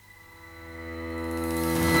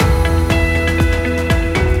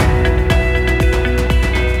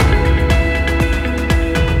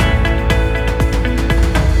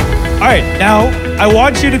Now, I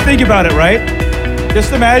want you to think about it, right?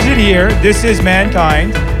 Just imagine here, this is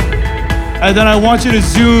mankind. And then I want you to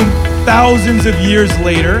zoom thousands of years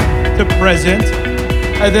later to present.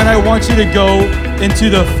 And then I want you to go into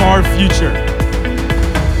the far future.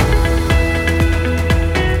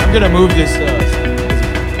 I'm gonna move this.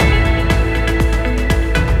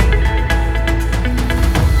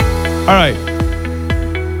 All right.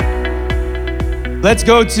 Let's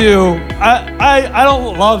go to, I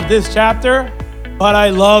don't love this chapter, but I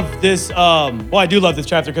love this, well, I do love this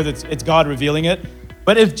chapter because it's God revealing it.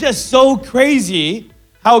 But it's just so crazy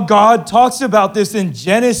how God talks about this in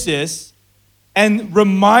Genesis and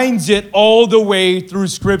reminds it all the way through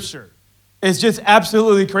Scripture. It's just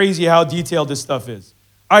absolutely crazy how detailed this stuff is.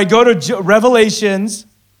 All right, go to Revelations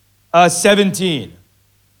 17.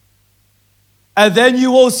 And then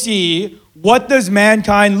you will see, what does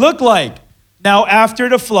mankind look like? Now, after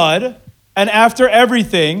the flood and after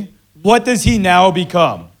everything, what does he now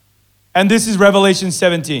become? And this is Revelation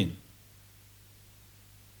 17.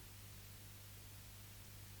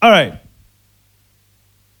 All right.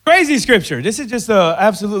 Crazy scripture. This is just an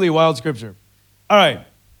absolutely wild scripture. All right.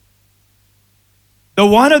 The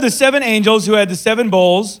one of the seven angels who had the seven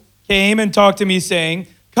bowls came and talked to me, saying,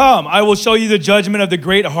 "Come, I will show you the judgment of the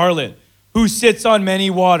great harlot, who sits on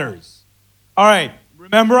many waters." All right.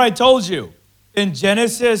 Remember I told you in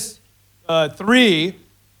Genesis 3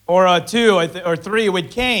 or 2 or 3 with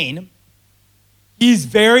Cain, he's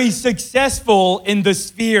very successful in the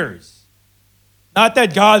spheres. Not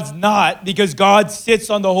that God's not, because God sits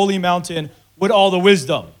on the holy mountain with all the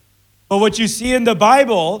wisdom. But what you see in the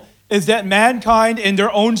Bible is that mankind in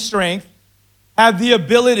their own strength have the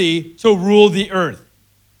ability to rule the earth.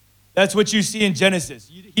 That's what you see in Genesis.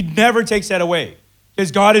 He never takes that away because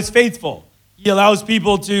God is faithful. He allows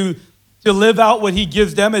people to live out what he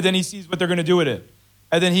gives them, and then he sees what they're going to do with it.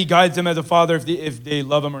 And then he guides them as a father if they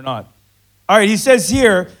love him or not. All right, he says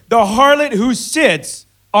here, the harlot who sits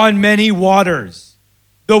on many waters.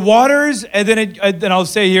 The waters, and then I'll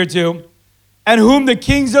say here too, and whom the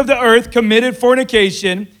kings of the earth committed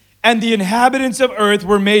fornication, and the inhabitants of earth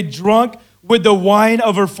were made drunk with the wine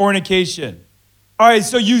of her fornication. All right,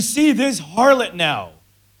 so you see this harlot now,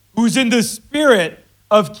 who's in the spirit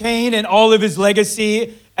of Cain and all of his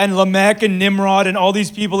legacy, and Lamech and Nimrod and all these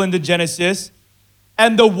people in the Genesis.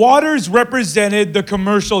 And the waters represented the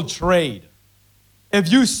commercial trade.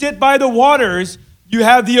 If you sit by the waters, you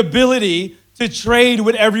have the ability to trade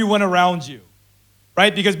with everyone around you,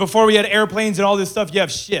 right? Because before we had airplanes and all this stuff, you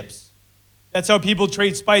have ships. That's how people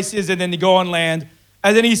trade spices, and then they go on land.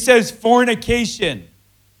 And then he says fornication.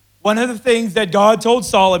 One of the things that God told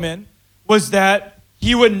Solomon was that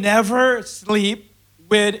he would never sleep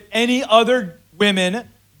with any other women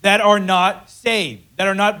that are not saved, that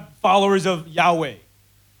are not followers of Yahweh.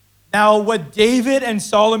 Now, what David and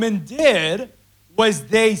Solomon did was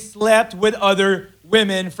they slept with other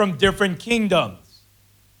women from different kingdoms.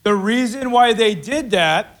 The reason why they did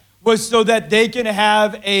that was so that they can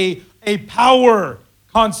have a power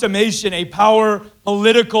consummation, a power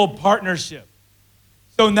political partnership.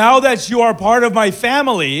 So now that you are part of my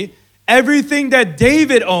family, everything that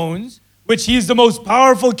David owns, which he's the most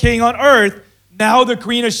powerful king on earth, now the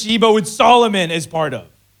Queen of Sheba with Solomon is part of.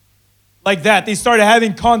 Like that, they started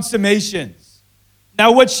having consummations.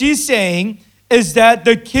 Now what she's saying is that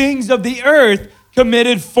the kings of the earth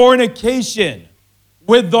committed fornication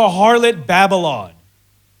with the harlot Babylon.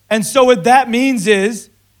 And so what that means is,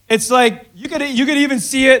 it's like, you could even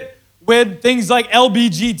see it with things like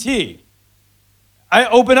LBGT. I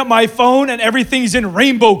open up my phone and everything's in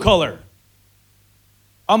rainbow color.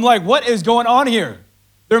 I'm like, what is going on here?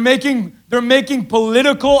 They're making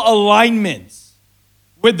political alignments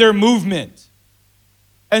with their movement.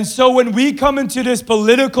 And so when we come into this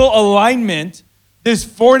political alignment, this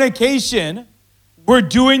fornication, we're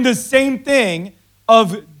doing the same thing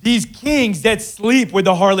of these kings that sleep with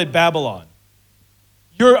the harlot Babylon.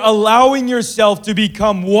 You're allowing yourself to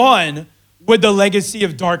become one with the legacy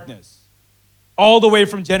of darkness, all the way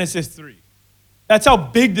from Genesis 3. That's how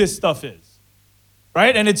big this stuff is,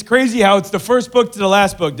 right? And it's crazy how it's the first book to the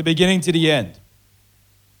last book, the beginning to the end.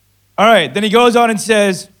 All right, then he goes on and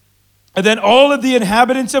says, and then all of the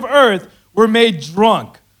inhabitants of earth were made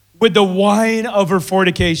drunk with the wine of her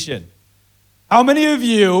fornication. How many of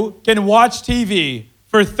you can watch TV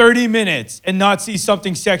for 30 minutes and not see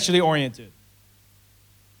something sexually oriented?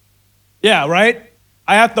 Yeah, right?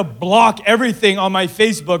 I have to block everything on my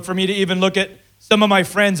Facebook for me to even look at some of my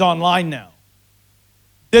friends online now.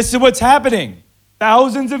 This is what's happening.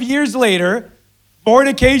 Thousands of years later,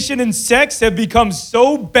 fornication and sex have become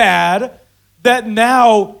so bad that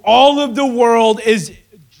now all of the world is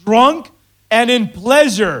drunk and in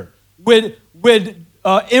pleasure with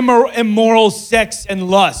immoral sex and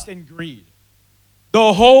lust and greed.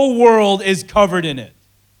 The whole world is covered in it.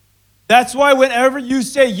 That's why whenever you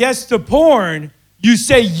say yes to porn, you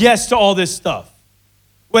say yes to all this stuff.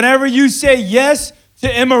 Whenever you say yes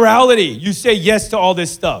to immorality, you say yes to all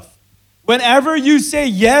this stuff. Whenever you say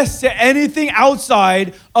yes to anything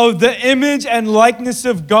outside of the image and likeness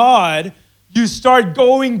of God, you start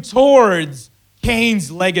going towards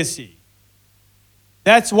Cain's legacy.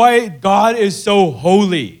 That's why God is so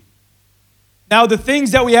holy. Now, the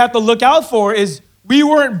things that we have to look out for is we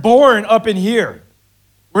weren't born up in here.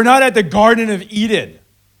 We're not at the Garden of Eden.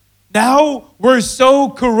 Now we're so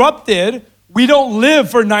corrupted, we don't live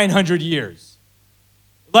for 900 years.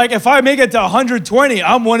 Like if I make it to 120,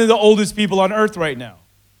 I'm one of the oldest people on earth right now.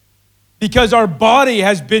 Because our body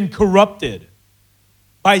has been corrupted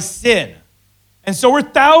by sin. And so we're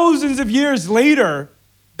thousands of years later,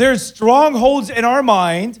 there's strongholds in our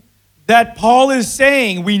mind that Paul is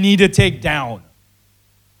saying we need to take down.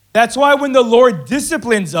 That's why when the Lord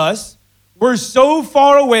disciplines us, we're so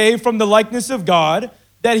far away from the likeness of God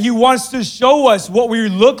that he wants to show us what we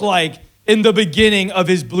look like in the beginning of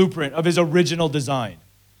his blueprint, of his original design.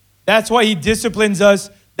 That's why he disciplines us.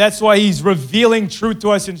 That's why he's revealing truth to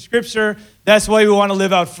us in Scripture. That's why we want to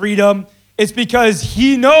live out freedom. It's because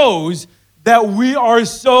he knows that we are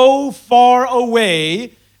so far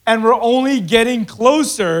away and we're only getting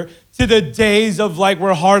closer to the days of like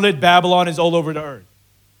where harlot Babylon is all over the earth.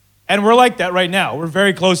 And we're like that right now. We're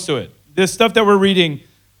very close to it. This stuff that we're reading,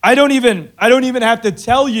 I don't even have to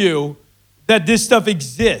tell you that this stuff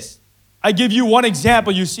exists. I give you one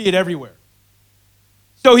example, you see it everywhere.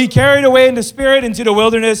 So he carried away in the spirit into the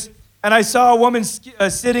wilderness, and I saw a woman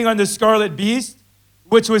sitting on the scarlet beast,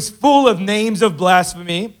 which was full of names of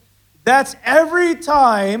blasphemy. That's every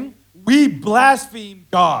time we blaspheme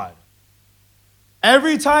God.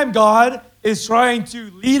 Every time God is trying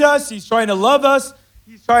to lead us, he's trying to love us,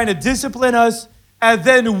 he's trying to discipline us, and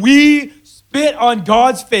then we spit on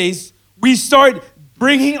God's face, we start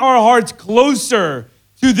bringing our hearts closer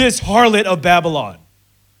to this harlot of Babylon.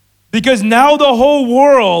 Because now the whole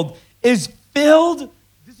world is filled,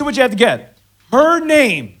 this is what you have to get, her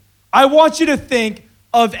name. I want you to think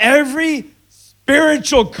of every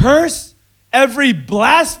spiritual curse, every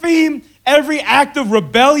blaspheme, every act of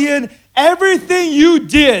rebellion, everything you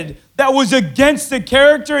did that was against the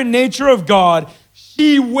character and nature of God,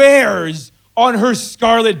 she wears on her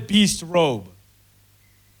scarlet beast robe.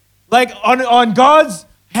 Like on God's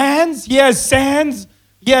hands, he has sands,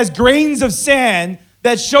 he has grains of sand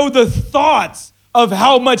that show the thoughts of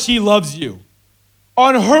how much he loves you.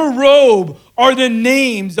 On her robe are the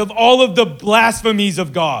names of all of the blasphemies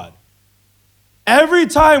of God. Every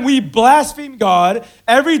time we blaspheme God,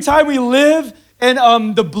 every time we live in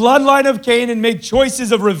the bloodline of Cain and make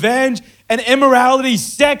choices of revenge and immorality,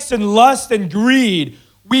 sex and lust and greed,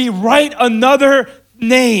 we write another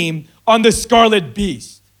name on the scarlet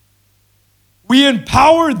beast. We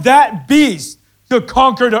empower that beast to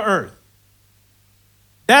conquer the earth.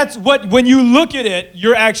 That's what, when you look at it,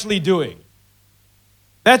 you're actually doing.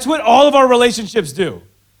 That's what all of our relationships do.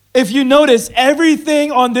 If you notice,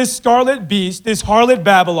 everything on this scarlet beast, this harlot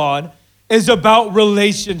Babylon, is about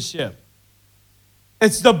relationship.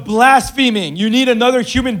 It's the blaspheming. You need another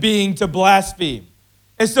human being to blaspheme.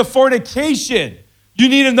 It's the fornication. You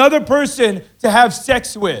need another person to have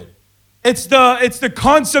sex with. It's the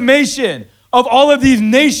consummation of all of these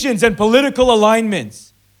nations and political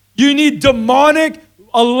alignments. You need demonic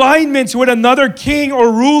alignments with another king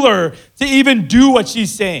or ruler to even do what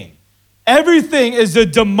she's saying. Everything is a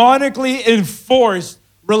demonically enforced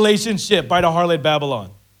relationship by the harlot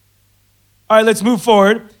Babylon. All right, let's move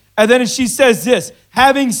forward. And then she says this,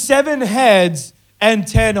 having 7 heads and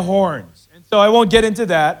 10 horns. And so I won't get into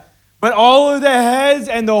that, but all of the heads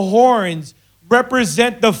and the horns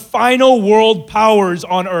represent the final world powers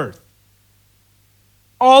on earth.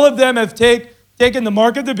 All of them have taken the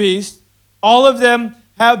mark of the beast. All of them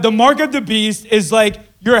have, the mark of the beast is like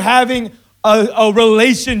you're having a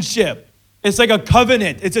relationship. It's like a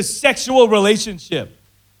covenant. It's a sexual relationship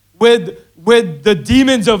with the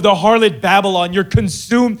demons of the harlot Babylon. You're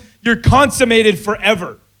consumed, you're consummated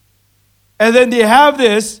forever. And then they have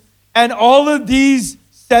this, and all of these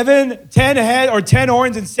 10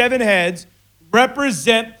 horns and 7 heads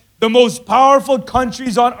represent the most powerful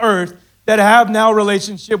countries on earth that have now a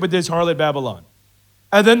relationship with this harlot Babylon.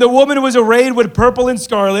 And then the woman was arrayed with purple and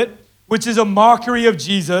scarlet, which is a mockery of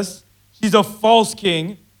Jesus. She's a false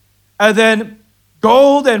king. And then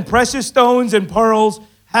gold and precious stones and pearls,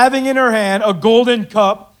 having in her hand a golden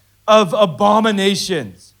cup of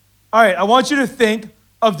abominations. All right, I want you to think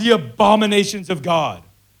of the abominations of God.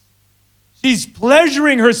 She's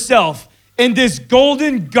pleasuring herself in this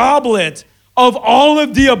golden goblet of all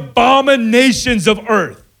of the abominations of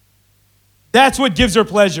earth. That's what gives her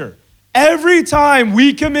pleasure. Every time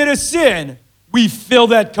we commit a sin, we fill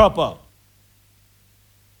that cup up.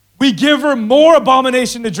 We give her more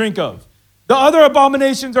abomination to drink of. The other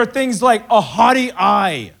abominations are things like a haughty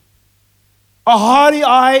eye. A haughty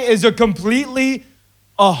eye is a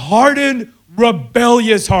hardened,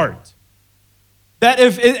 rebellious heart. That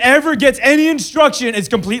if it ever gets any instruction, it's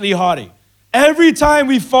completely haughty. Every time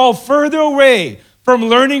we fall further away from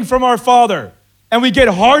learning from our Father, and we get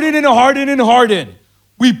hardened and hardened and hardened,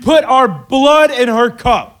 we put our blood in her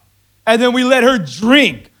cup, and then we let her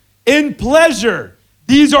drink in pleasure.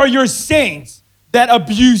 These are your saints that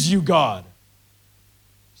abuse you, God.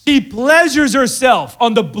 She pleasures herself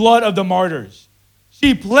on the blood of the martyrs.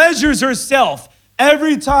 She pleasures herself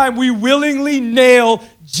every time we willingly nail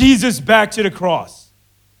Jesus back to the cross.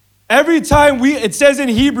 Every time it says in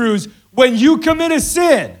Hebrews, when you commit a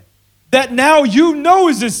sin that now you know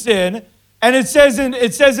is a sin, and it says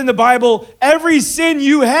in the Bible, every sin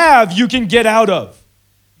you have, you can get out of.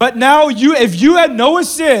 But now if you had no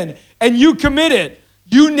sin and you commit it,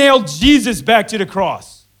 you nailed Jesus back to the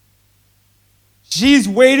cross. She's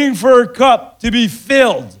waiting for her cup to be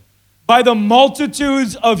filled by the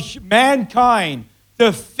multitudes of mankind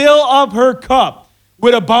to fill up her cup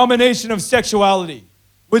with abomination of sexuality,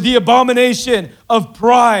 with the abomination of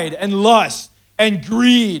pride and lust and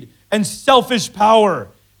greed and selfish power.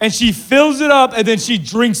 And she fills it up and then she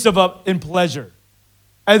drinks of it in pleasure.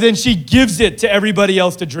 And then she gives it to everybody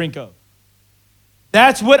else to drink of.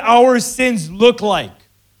 That's what our sins look like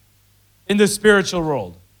in the spiritual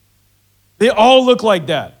world. They all look like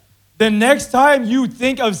that. The next time you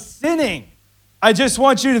think of sinning, I just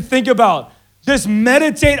want you to think about, just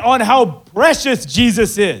meditate on how precious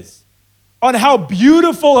Jesus is, on how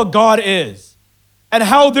beautiful a God is, and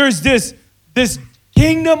how there's this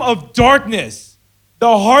kingdom of darkness, the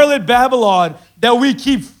harlot Babylon, that we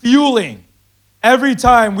keep fueling every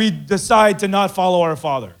time we decide to not follow our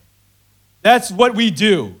Father. That's what we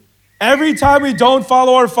do. Every time we don't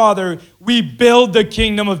follow our Father, we build the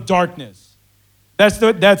kingdom of darkness.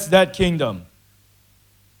 That's that kingdom.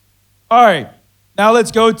 All right, now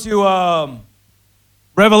let's go to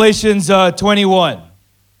Revelations 21.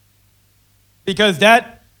 Because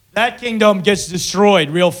that kingdom gets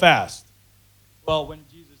destroyed real fast. Well, when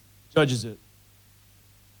Jesus judges it.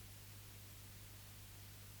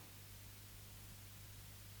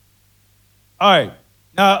 All right,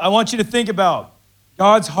 now I want you to think about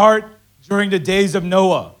God's heart during the days of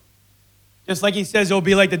Noah. Just like he says it will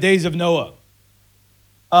be like the days of Noah.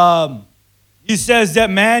 He says that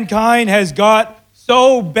mankind has got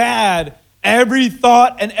so bad, every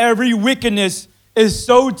thought and every wickedness is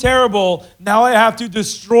so terrible, now I have to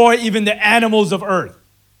destroy even the animals of earth,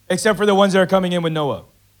 except for the ones that are coming in with Noah.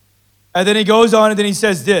 And then he goes on and then he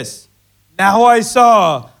says this, now I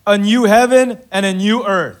saw a new heaven and a new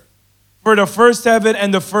earth, for the first heaven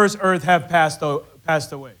and the first earth have passed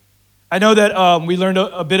away. I know that we learned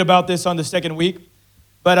a bit about this on the second week,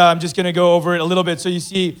 but I'm just going to go over it a little bit. So you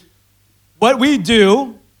see, what we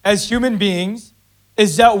do as human beings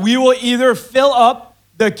is that we will either fill up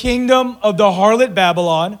the kingdom of the harlot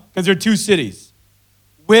Babylon, because there are two cities,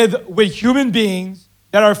 with human beings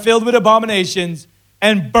that are filled with abominations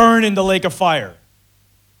and burn in the lake of fire.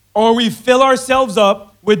 Or we fill ourselves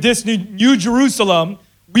up with this new Jerusalem,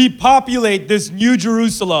 we populate this new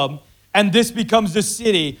Jerusalem, and this becomes the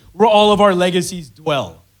city where all of our legacies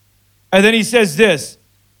dwell. And then he says this,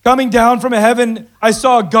 coming down from heaven, I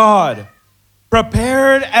saw God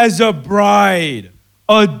prepared as a bride,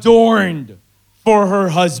 adorned for her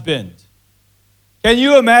husband. Can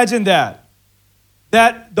you imagine that?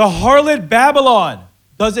 That the harlot Babylon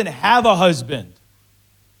doesn't have a husband.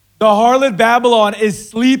 The harlot Babylon is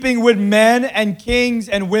sleeping with men and kings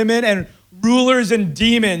and women and rulers and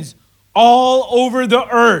demons all over the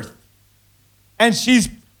earth. And she's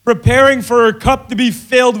preparing for her cup to be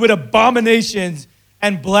filled with abominations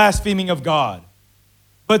and blaspheming of God.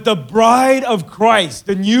 But the bride of Christ,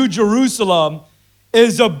 the new Jerusalem,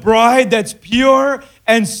 is a bride that's pure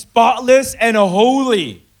and spotless and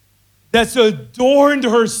holy, that's adorned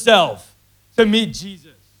herself to meet Jesus.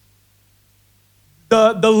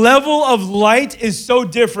 The level of light is so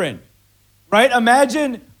different, right?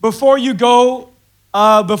 Imagine before you go,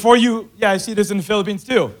 I see this in the Philippines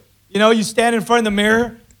too. You know, you stand in front of the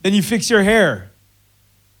mirror, then you fix your hair.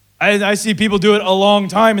 I see people do it a long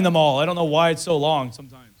time in the mall. I don't know why it's so long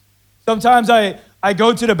sometimes. Sometimes I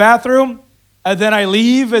go to the bathroom, and then I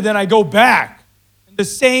leave, and then I go back. And the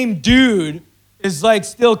same dude is like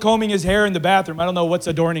still combing his hair in the bathroom. I don't know what's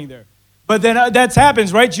adorning there. But then that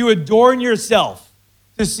happens, right? You adorn yourself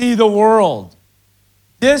to see the world.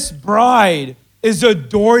 This bride is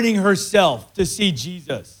adorning herself to see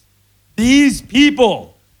Jesus. These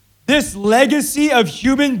people, this legacy of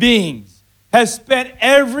human beings, has spent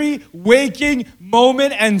every waking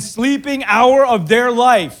moment and sleeping hour of their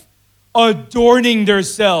life adorning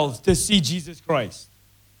themselves to see Jesus Christ.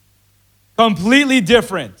 Completely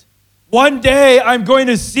different. One day I'm going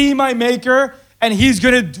to see my Maker, and he's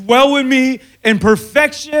going to dwell with me in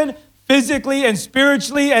perfection, physically and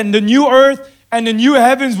spiritually, and the new earth and the new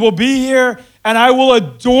heavens will be here, and I will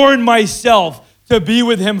adorn myself to be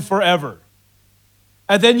with him forever.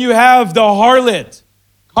 And then you have the harlot,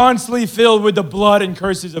 constantly filled with the blood and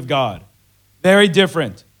curses of God. Very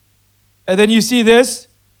different. And then you see this.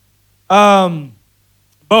 Behold,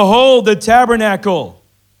 the tabernacle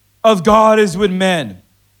of God is with men,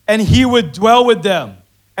 and he would dwell with them,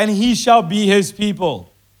 and he shall be his people.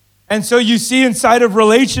 And so you see inside of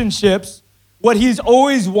relationships, what he's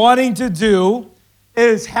always wanting to do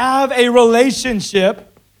is have a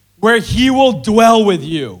relationship where he will dwell with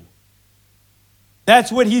you.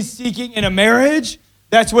 That's what he's seeking in a marriage.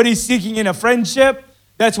 That's what he's seeking in a friendship.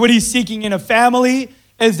 That's what he's seeking in a family,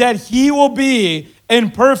 is that he will be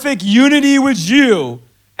in perfect unity with you.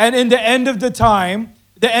 And in the end of the time,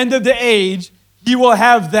 the end of the age, he will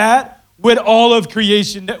have that with all of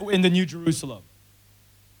creation in the New Jerusalem.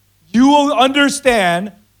 You will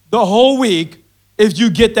understand the whole week if you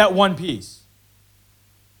get that one piece.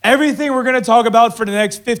 Everything we're going to talk about for the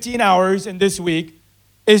next 15 hours in this week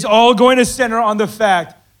is all going to center on the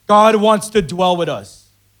fact God wants to dwell with us.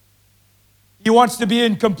 He wants to be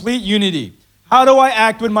in complete unity. How do I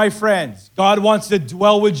act with my friends? God wants to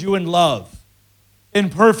dwell with you in love, in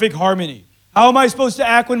perfect harmony. How am I supposed to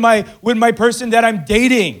act with my person that I'm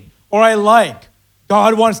dating or I like?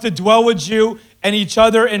 God wants to dwell with you and each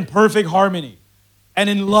other in perfect harmony and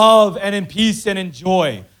in love and in peace and in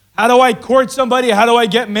joy. How do I court somebody? How do I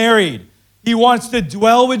get married? He wants to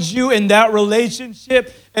dwell with you in that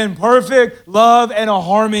relationship in perfect love and a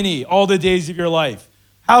harmony all the days of your life.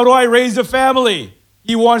 How do I raise a family?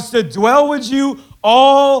 He wants to dwell with you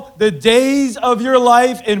all the days of your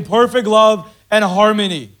life in perfect love and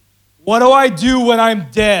harmony. What do I do when I'm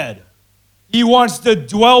dead? He wants to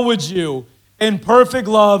dwell with you in perfect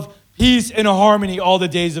love, peace, and harmony all the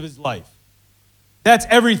days of his life. That's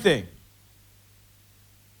everything.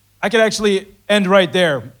 I could actually end right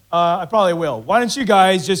there. I probably will. Why don't you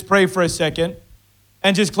guys just pray for a second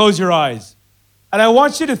and just close your eyes. And I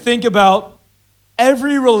want you to think about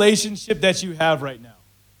every relationship that you have right now.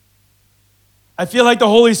 I feel like the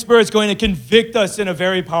Holy Spirit's going to convict us in a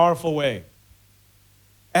very powerful way.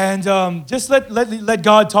 And just let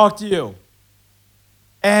God talk to you.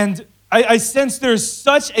 And I sense there's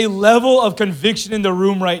such a level of conviction in the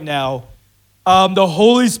room right now. The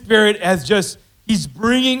Holy Spirit he's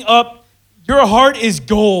bringing up, your heart is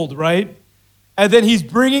gold, right? And then he's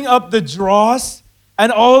bringing up the dross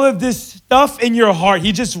and all of this stuff in your heart.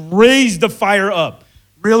 He just raised the fire up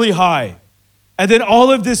really high. And then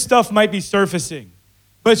all of this stuff might be surfacing.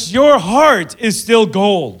 But your heart is still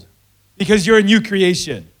gold because you're a new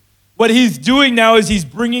creation. What he's doing now is he's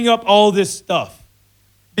bringing up all this stuff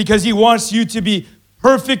because he wants you to be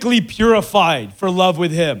perfectly purified for love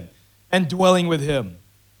with him and dwelling with him.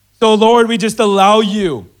 So, Lord, we just allow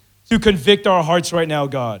you to convict our hearts right now,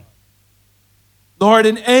 God. Lord,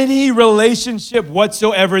 in any relationship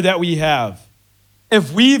whatsoever that we have,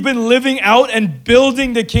 if we've been living out and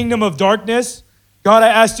building the kingdom of darkness, God, I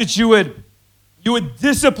ask that you would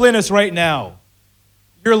discipline us right now.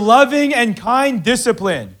 Your loving and kind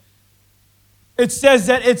discipline. It says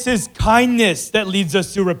that it's his kindness that leads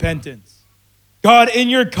us to repentance. God, in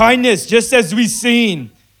your kindness, just as we've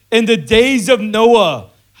seen in the days of Noah,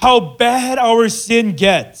 how bad our sin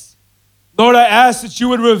gets. Lord, I ask that you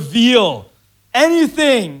would reveal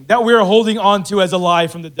anything that we are holding on to as a lie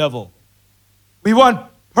from the devil. We want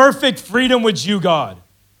perfect freedom with you, God.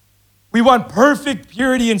 We want perfect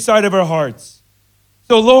purity inside of our hearts.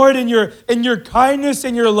 So, Lord, in your kindness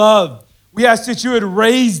and your love, we ask that you would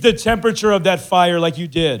raise the temperature of that fire like you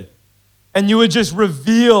did. And you would just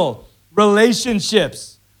reveal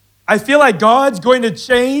relationships. I feel like God's going to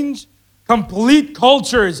change complete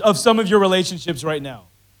cultures of some of your relationships right now.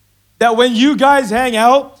 That when you guys hang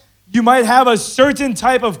out, you might have a certain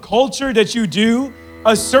type of culture that you do,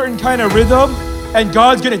 a certain kind of rhythm, and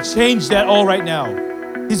God's going to change that all right now.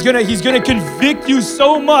 He's going to convict you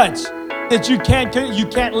so much that you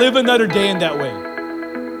can't live another day in that way.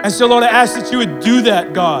 And so, Lord, I ask that you would do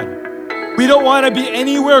that, God. We don't want to be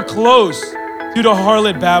anywhere close to the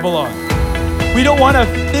harlot Babylon. We don't want to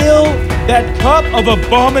fill that cup of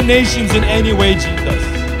abominations in any way, Jesus.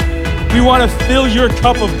 We want to fill your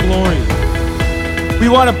cup of glory. We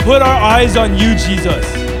want to put our eyes on you, Jesus.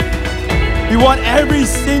 We want every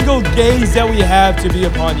single gaze that we have to be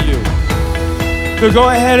upon you. So go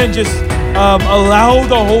ahead and just allow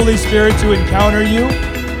the Holy Spirit to encounter you.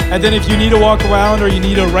 And then if you need to walk around or you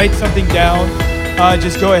need to write something down,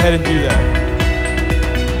 just go ahead and do that.